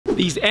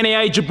These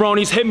NAI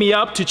jabronis hit me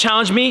up to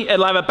challenge me at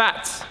live at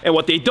bats. And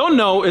what they don't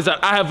know is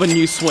that I have a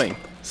new swing.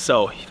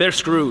 So they're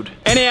screwed.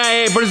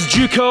 NAIA versus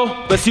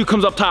JUCO. Let's see who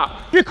comes up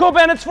top. JUCO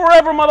bandits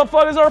forever,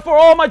 motherfuckers, are for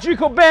all my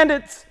JUCO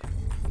bandits.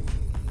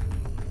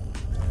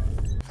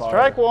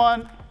 Strike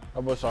one.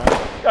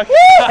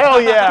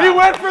 Hell yeah. He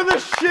went for the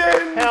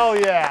shin. Hell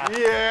yeah.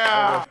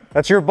 Yeah.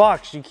 That's your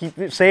box. You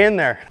keep staying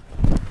there.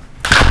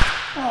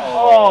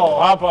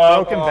 Oh,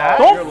 broken bat.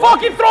 Don't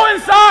fucking throw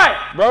inside.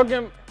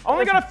 Broken. I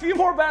only got a few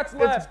more bats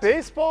left. It's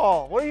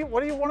baseball. What do you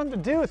want him to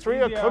do? Throw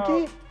you a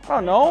cookie? I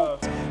don't know.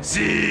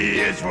 C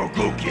is for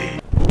cookie.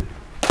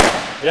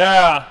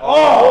 Yeah.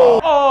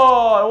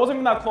 Oh, it wasn't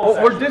even that close.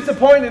 We're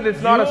disappointed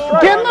it's not a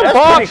strike. Get in the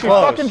box, you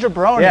fucking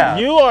jabroni. Yeah.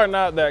 You are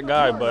not that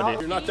guy, buddy.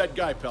 You're not that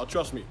guy, pal.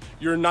 Trust me.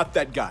 You're not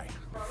that guy.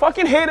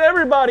 Fucking hate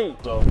everybody.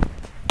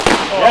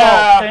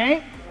 Yeah.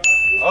 Saint?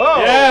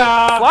 Oh.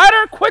 Yeah.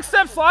 Slider, quick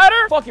step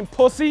slider. Fucking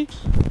pussy.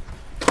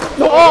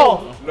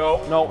 Oh.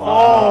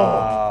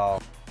 No.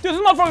 Dude,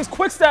 this motherfucker's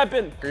quick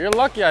stepping. You're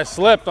lucky I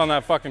slipped on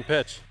that fucking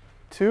pitch.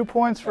 2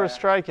 points for a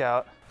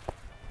strikeout.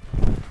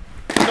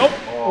 Nope.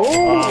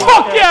 Oh.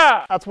 Fuck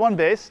yeah. That's one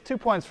base. 2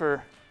 points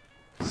for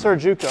Sir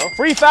JUCO.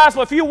 Free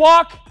fastball. If you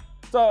walk,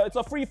 it's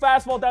a free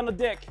fastball down the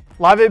dick.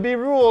 Live AB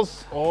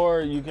rules.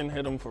 Or you can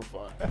hit him for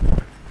fun.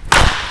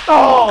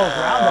 Oh,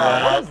 ground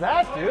ball. What is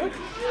that, dude?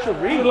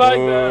 Sharif. Like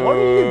that. What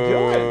are you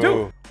doing? Dude.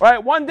 All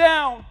right, one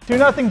down.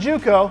 2-0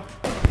 JUCO.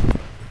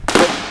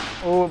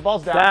 Oh,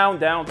 ball's down. Down,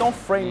 down. Don't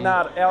frame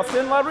that,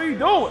 Elson. What are you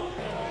doing?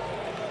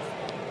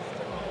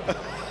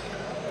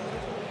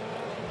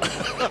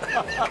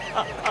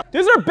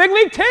 These are big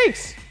league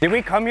takes. Did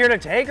we come here to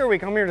take or we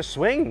come here to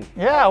swing?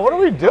 Yeah, what are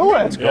we doing?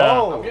 Let's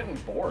go. I'm getting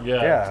bored.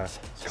 Yeah.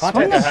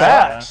 Swing the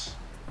bat.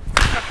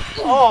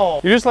 Oh.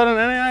 You just let an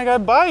NAI guy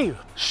buy you.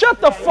 Shut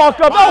the fuck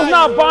up. That was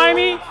not by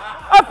me.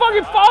 I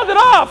fucking fouled it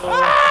off.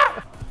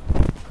 Ah!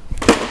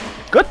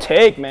 Good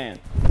take, man.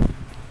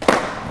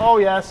 Oh,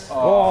 yes.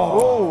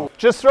 Oh.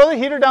 Just throw the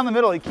heater down the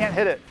middle. He can't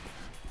hit it.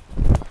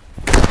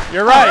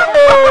 You're right.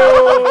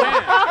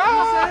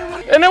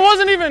 And it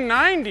wasn't even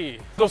 90.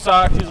 Ankle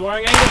socks. He's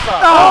wearing ankle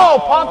socks. Oh,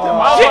 popped him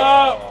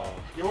out.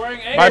 You're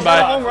wearing ankle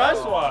socks.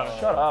 Bye-bye.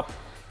 Shut up.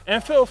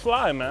 And feel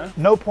fly, man.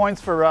 No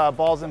points for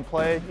balls in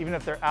play, even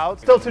if they're out.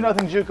 Still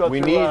 2-0 JUCO. We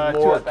need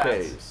more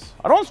Ks.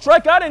 I don't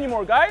strike out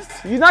anymore, guys.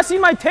 You not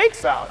seen my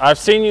takes out? I've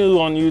seen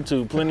you on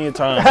YouTube plenty of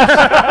times.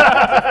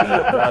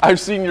 I've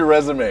seen your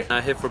resume.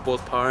 I hit for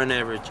both power and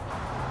average.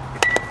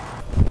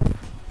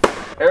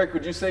 Eric,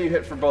 would you say you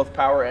hit for both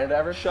power and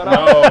average? Shut up.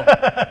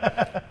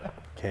 No.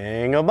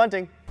 King of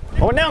bunting.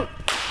 Going down.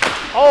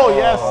 Oh,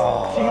 yes.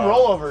 King of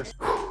rollovers.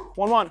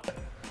 1-1.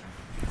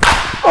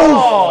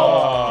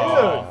 Oh,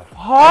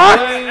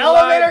 dude.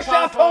 Elevator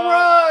shaft home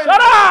run.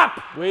 Shut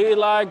up! We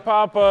like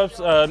pop-ups.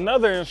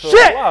 Another infield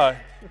Shit. fly.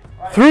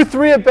 Through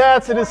 3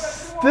 at-bats, it is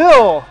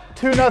still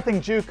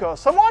 2-0 JUCO.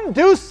 Someone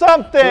do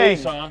something.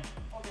 Please, son.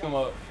 Come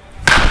up.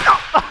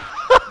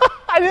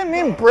 I didn't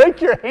mean break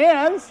your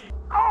hands.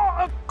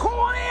 Oh,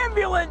 call an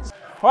ambulance.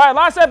 All right,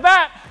 last at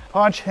bat.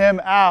 Punch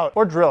him out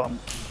or drill him.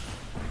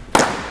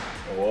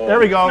 Whoa. There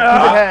we go. Keep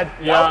it head.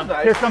 Yeah.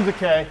 Nice. Here comes a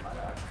K.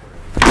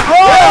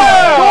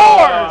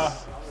 Doors.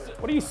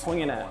 What are you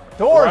swinging at?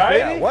 Doors,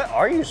 Right? baby. What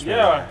are you swinging?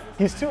 Yeah.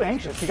 He's too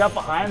anxious. He got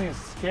behind. He was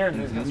scared.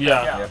 He was gonna strike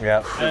Yeah. out.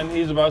 Yeah. And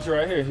he's about to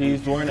right here.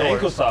 He's wearing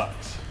ankle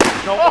socks.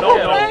 No. That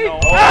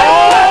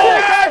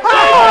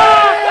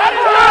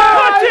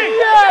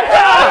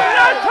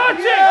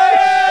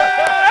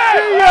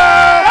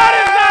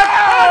is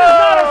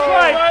not a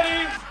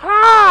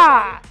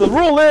strike. The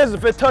rule is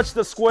if it touched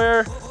the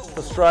square, it's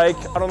a strike.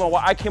 I don't know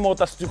why I came up with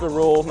that stupid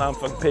rule. Now I'm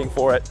fucking paying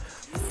for it.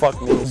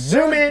 Fuck me.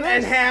 Zoom in,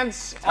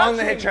 enhance on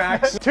the hit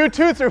tracks.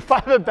 2-2 through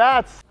 5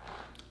 at-bats.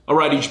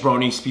 Alright,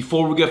 jabronis,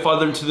 before we get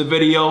further into the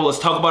video, let's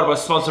talk about our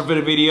sponsor for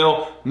the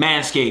video,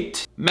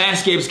 Manscaped.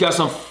 Manscaped's got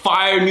some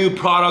fire new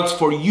products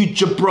for you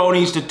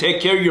jabronis to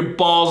take care of your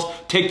balls,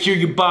 take care of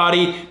your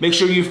body, make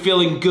sure you're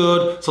feeling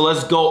good, so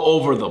let's go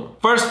over them.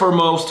 First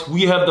foremost,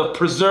 we have the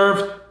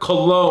Preserve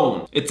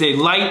Cologne. It's a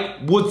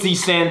light, woodsy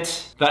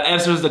scent that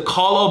answers the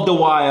call of the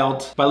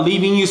wild by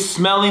leaving you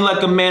smelling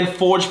like a man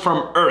forged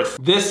from earth.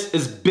 This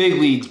is big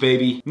leagues,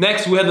 baby.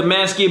 Next, we have the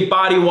Manscaped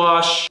Body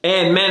Wash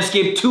and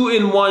Manscaped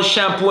 2-in-1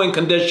 Shampoo and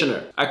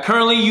Conditioner. I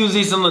currently use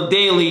these on the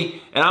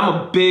daily, and I'm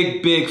a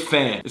big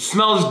fan. It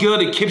smells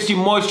good, it keeps you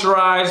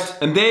moisturized,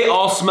 and they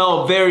all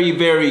smell very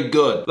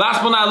good.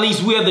 Last but not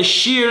least, we have the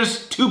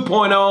Shears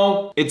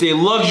 2.0. It's a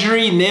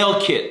luxury nail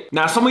kit.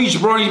 Now, some of you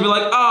jabronis be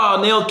like, oh,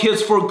 nail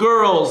kits for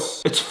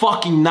girls. It's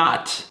fucking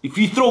not. If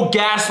you throw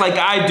gas like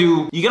I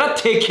do, you gotta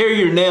take care of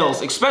your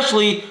nails,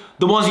 especially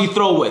the ones you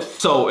throw with.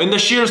 So in the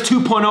Shears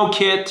 2.0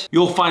 kit,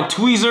 you'll find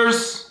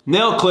tweezers,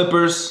 nail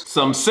clippers,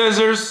 some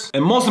scissors,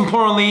 and most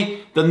importantly,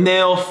 the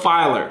nail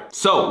filer.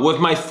 So with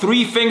my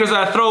 3 fingers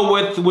that I throw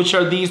with, which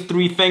are these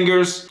 3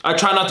 fingers, I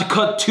try not to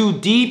cut too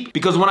deep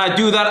because when I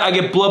do that, I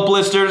get blood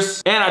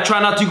blisters. And I try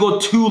not to go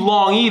too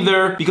long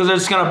either because they're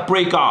just gonna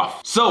break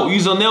off. So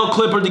use a nail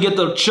clipper to get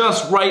the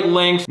just right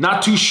length,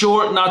 not too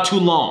short, not too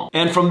long.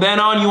 And from then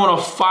on, you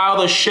wanna file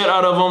the shit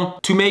out of them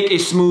to make a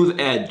smooth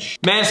edge.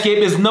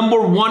 Manscaped is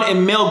 #1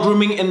 in male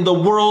grooming in the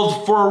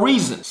world for a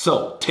reason.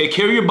 So take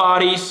care of your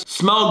bodies,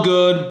 smell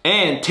good,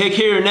 and take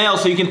care of your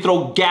nails so you can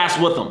throw gas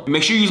with them.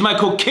 Make sure you use my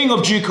code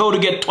KINGOFJUCO to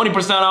get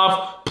 20%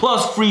 off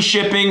plus free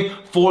shipping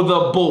for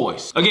the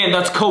boys. Again,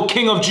 that's code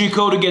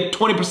KINGOFJUCO to get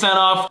 20%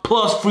 off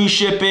plus free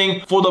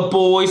shipping for the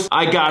boys.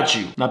 I got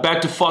you. Now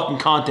back to fucking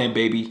content,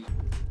 baby.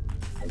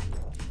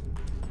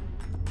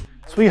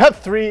 So we got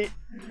three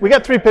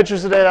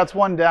pitchers today. That's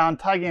 1 down.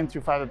 Tie game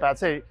through 5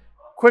 at-bats. Hey,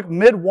 quick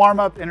mid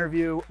warm-up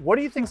interview. What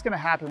do you think is going to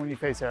happen when you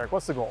face Eric?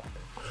 What's the goal?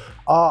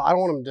 I don't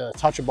want him to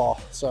touch a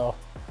ball, so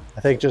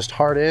I think just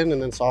hard in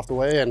and then soft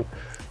away, and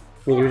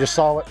I mean, we just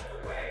saw it.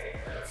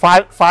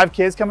 5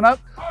 Ks coming up?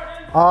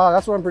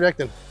 That's what I'm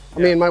predicting. I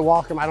mean, might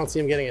walk him. I don't see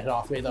him getting a hit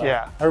off me, though.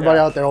 Yeah. Everybody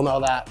out there will know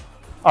that.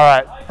 All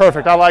right,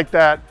 perfect. I like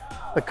that.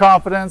 The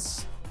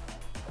confidence.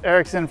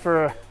 Eric's in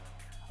for a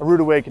rude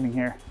awakening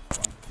here.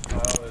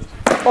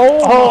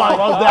 Oh, I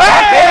love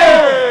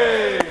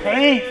that.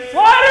 Hey!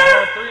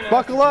 Slider!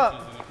 Buckle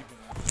up.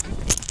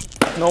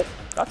 Nope.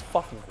 That's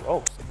fucking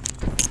gross.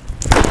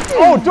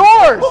 Oh,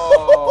 doors!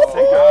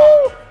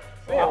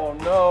 Oh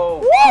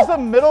no. There's a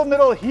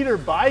middle heater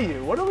by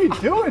you. What are we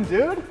doing,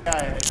 dude?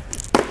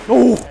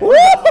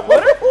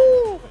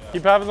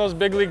 Keep having those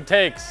big league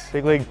takes.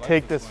 Big league,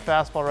 take this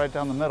fastball right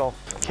down the middle.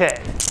 Okay.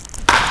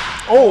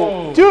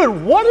 Oh,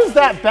 dude, what is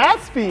that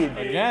bat speed?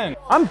 Again.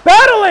 I'm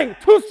battling!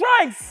 2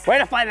 strikes! Way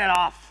to fight it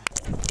off.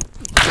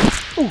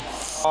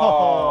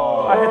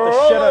 Oh, I hit the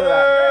shit out of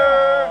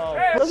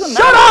that. doesn't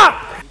Shut matter.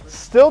 up!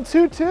 Still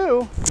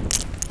 2-2.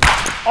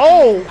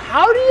 Oh,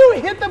 how do you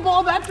hit the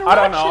ball that direction? I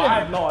don't know. I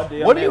have no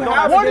idea. What do you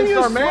have What are against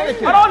you our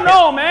mannequin? I don't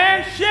know,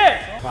 man.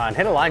 Shit. Come on,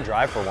 hit a line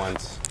drive for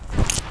once.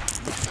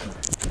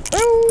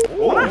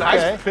 Oh,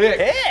 nice pick.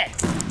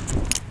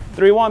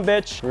 3-1,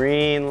 bitch.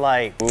 Green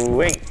light.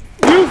 Wait.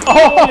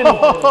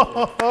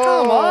 Oh.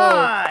 Come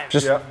on.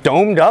 Just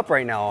domed up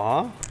right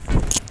now,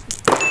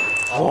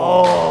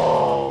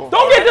 huh?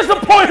 Don't get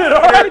disappointed,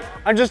 all right?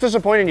 I'm just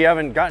disappointed you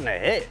haven't gotten a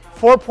hit.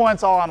 4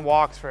 points all on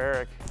walks for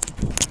Eric.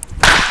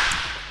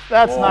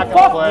 That's not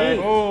gonna play.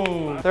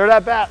 Third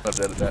at bat.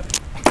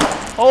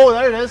 Oh,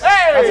 there it is.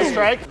 Hey! That's a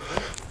strike.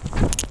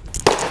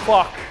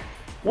 Fuck.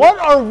 What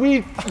are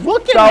we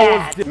looking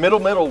at?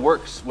 Middle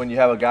works when you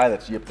have a guy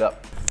that's yipped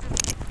up.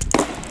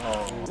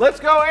 Let's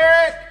go,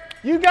 Eric.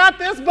 You got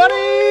this, buddy.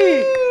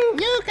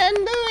 You can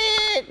do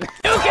it.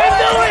 Let's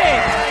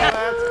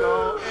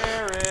go,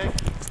 Eric.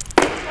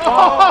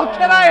 Oh,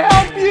 can I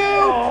help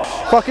you?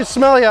 Fucking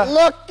smell ya.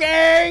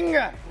 Looking!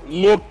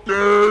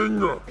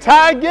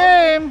 Tie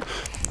game.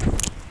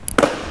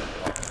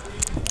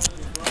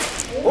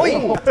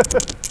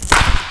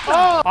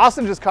 Oh.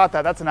 Austin just caught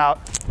that. That's an out.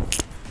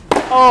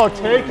 Oh,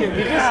 take it.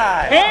 He's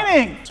just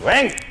painting.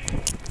 Swing!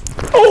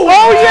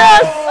 Oh,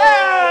 yes!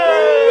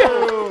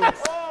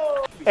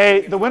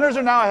 Hey, the winners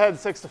are now ahead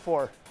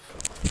 6-4.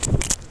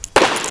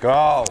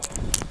 Go!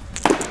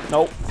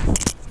 Nope.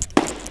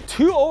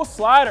 2-0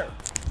 slider.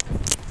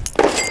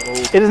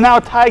 It is now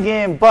a tie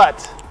game,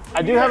 but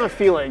I do have a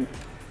feeling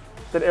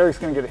that Eric's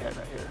going to get a hit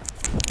right here.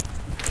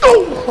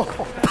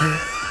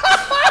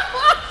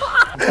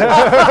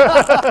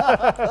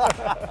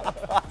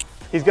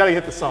 He's got to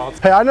hit the salt.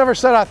 Hey, I never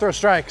said I throw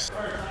strikes.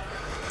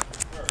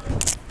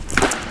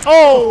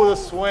 Oh, the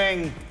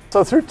swing.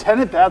 So through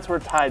 10 at-bats, we're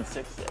tied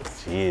 6-6.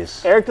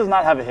 Jeez. Eric does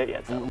not have a hit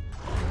yet, though.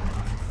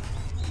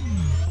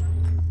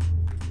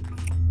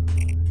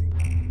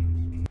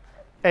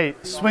 Hey,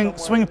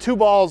 swing 2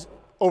 balls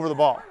over the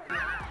ball.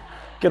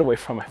 Get away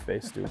from my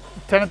face, dude.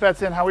 10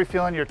 at-bats in, how are we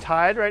feeling? You're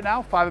tied right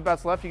now, 5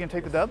 at-bats left. You can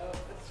take the dub?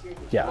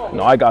 Yeah,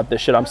 no, I got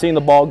this shit. I'm seeing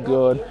the ball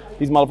good.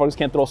 These motherfuckers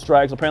can't throw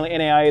strikes. Apparently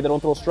NAIA, they don't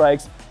throw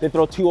strikes. They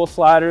throw 2-0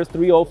 sliders,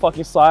 3-0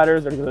 fucking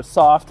sliders. They're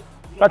soft.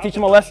 Gotta teach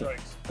them a lesson.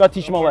 Gotta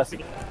teach them a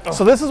lesson.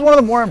 So this is one of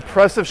the more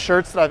impressive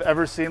shirts that I've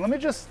ever seen. Let me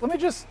just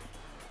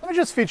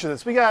feature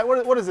this. We got,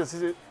 what is this?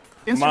 Is it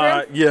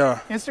Instagram? Yeah.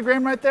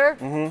 Instagram right there?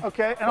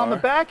 Okay, and on the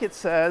back it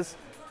says,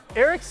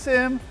 Eric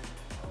Sim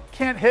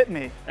can't hit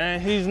me.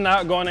 And he's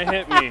not going to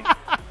hit me.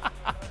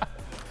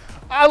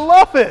 I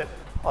love it.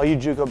 All you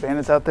JUCO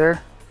bandits out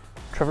there,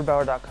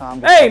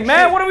 TrevorBauer.com. Hey,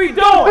 man, what are we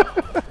doing?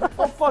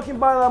 Don't fucking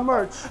buy that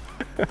merch.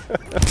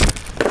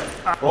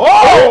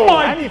 Oh,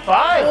 my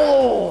 95.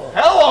 Oh,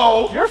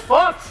 hello. You're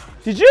fucked.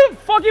 Did you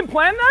fucking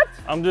plan that?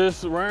 I'm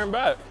just running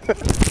back.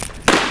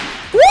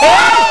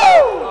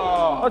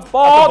 Oh, that's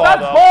ball,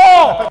 that's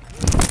ball.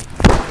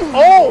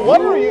 Oh,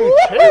 what are you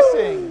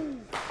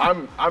chasing?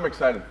 I'm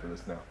excited for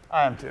this now.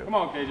 I am too. Come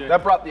on, KJ.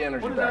 That brought the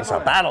energy back. It's a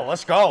battle.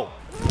 Let's go.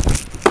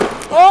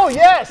 Oh,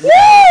 yes. Woo!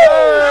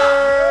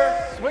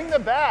 Swing the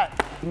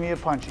bat. Give me a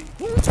punchy.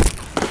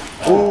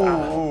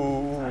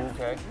 Ooh.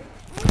 Okay.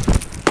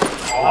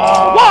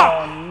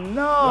 Oh,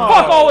 no.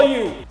 Fuck all of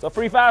you. It's a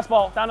free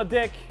fastball down the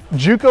dick.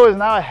 JUCO is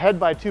now ahead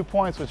by 2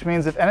 points, which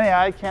means if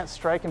NAI can't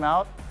strike him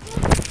out.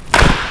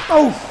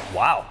 Oh,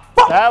 Wow.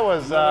 that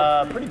was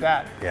pretty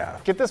bad. Yeah.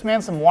 Get this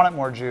man some want it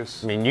more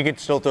juice. I mean, you could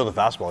still throw the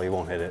fastball, you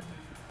won't hit it.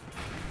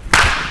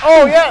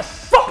 Oh,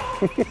 yes.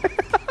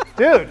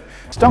 Dude,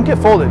 just don't get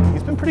folded.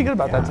 He's been pretty good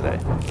about that today.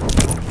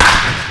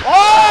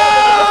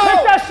 Oh!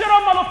 Pick that shit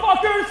up,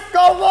 motherfuckers!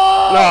 Go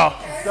on! No.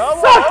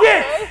 Suck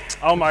it!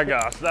 Oh my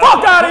gosh.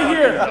 Fuck out of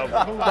here!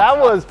 That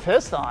was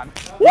pissed on.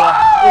 We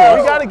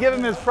got to give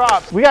him his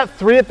props. We got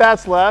 3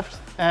 at-bats left,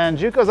 and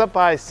JUCO's up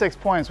by 6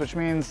 points, which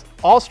means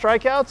all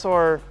strikeouts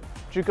or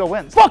JUCO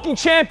wins. Fucking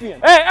champion!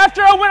 Hey,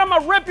 after I win, I'm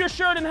gonna rip your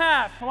shirt in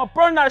half. I'm gonna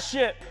burn that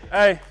shit.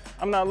 Hey,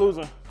 I'm not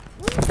losing.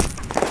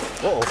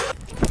 Uh-oh.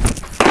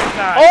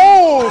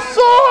 Oh,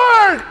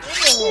 sword!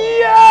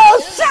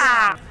 Yes!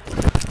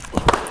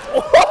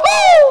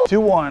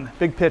 2-1,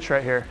 big pitch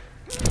right here.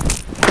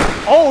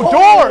 Oh,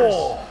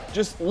 doors!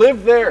 Just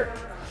live there.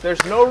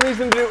 There's no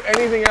reason to do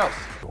anything else.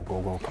 Go,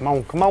 go, go. Come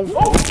on, come on.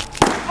 Oh!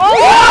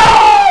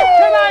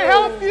 Can I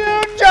help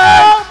you?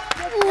 Just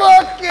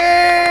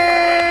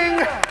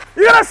looking!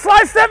 You gonna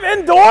slide step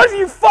indoors,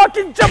 you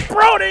fucking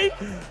jabroni?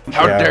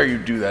 How dare you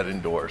do that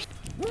indoors?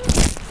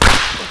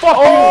 Fuck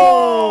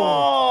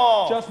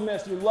you! Just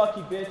missed, you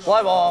lucky bitch.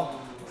 Fly ball.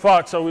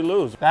 Fuck, so we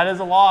lose. That is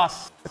a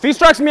loss. If he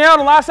strikes me out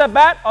on last at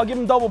bat, I'll give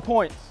him double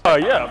points. Oh,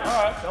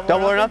 yeah.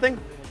 Double or nothing?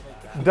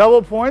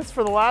 Double points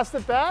for the last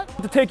at bat?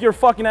 To take your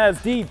fucking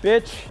ass deep,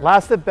 bitch.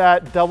 Last at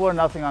bat, double or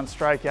nothing on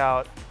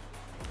strikeout.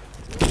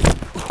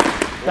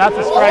 That's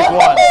a strike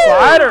one.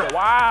 Slider,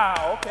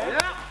 wow, okay.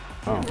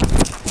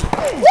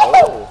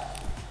 Oh.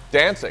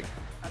 Dancing.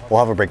 We'll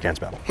have a breakdance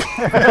battle.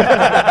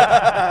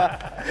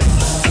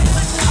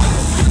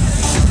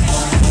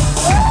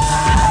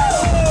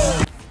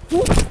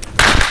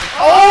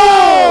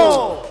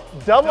 Oh!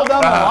 Double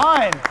down the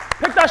line.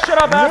 Pick that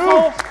shit up,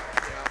 asshole.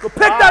 Go pick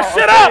that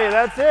shit Okay, up.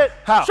 that's it.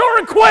 Short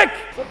and quick.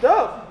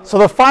 So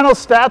the final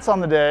stats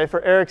on the day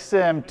for Eric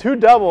Sim, 2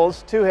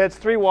 doubles, 2 hits,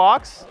 3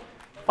 walks.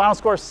 Final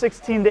score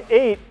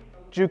 16-8.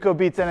 JUCO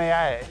beats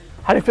NAIA.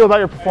 How do you feel about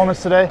your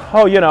performance today?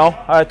 Oh, you know,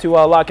 I had to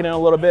lock it in a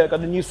little bit.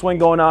 Got the new swing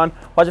going on.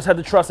 I just had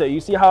to trust it.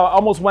 You see how I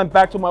almost went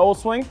back to my old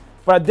swing,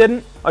 but I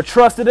didn't. I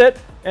trusted it,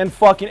 and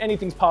fucking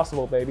anything's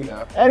possible, baby.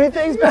 Yeah.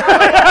 Anything's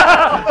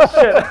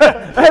Shit.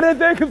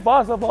 Anything is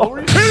possible.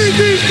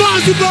 Anything's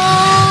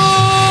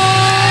possible!